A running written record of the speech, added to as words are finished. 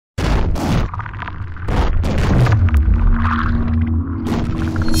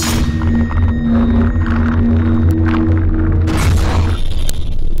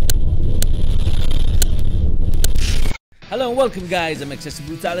Welcome guys, I'm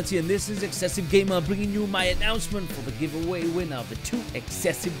XsvBrutality and this is XsvGamer bringing you my announcement for the giveaway winner of the 2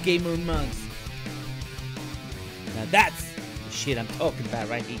 XsvGamer mugs. Now that's the shit I'm talking about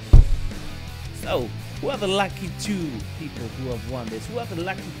right here. So, who are the lucky 2 people who have won this? Who are the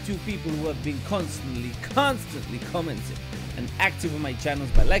lucky 2 people who have been constantly commenting and active on my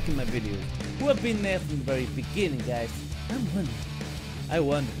channels by liking my videos? Who have been there from the very beginning, guys? I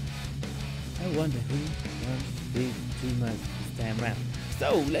wonder who won these 2 mugs this time around.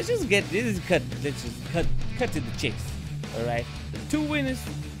 So let's just get this cut. Let's just cut to the chase. All right. The 2 winners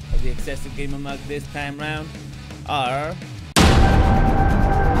of the XsvGamer mug this time round are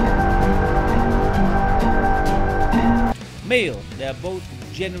male. They're both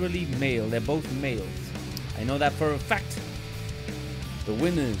generally male. They're both males. I know that for a fact. The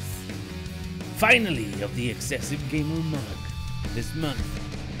winners, finally, of the XsvGamer mug this month.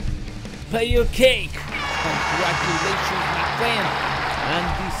 Play your cake. Congratulations, my friend. And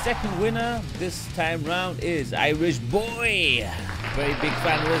the second winner this time round is Irish Boy. Very big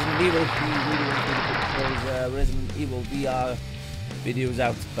fan of Resident Evil. He really wants me to put those Resident Evil VR videos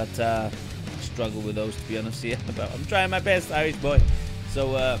out, but I struggle with those, to be honest here. But I'm trying my best, Irish Boy.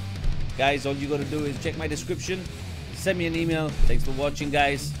 So guys, all you gotta do is check my description, send me an email. Thanks for watching,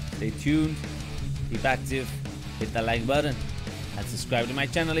 guys. Stay tuned, keep active, hit that like button, and subscribe to my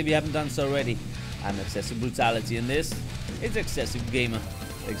channel if you haven't done so already. I'm XsvBrutality and this is XsvGamer.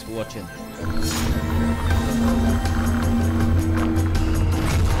 Thanks for watching.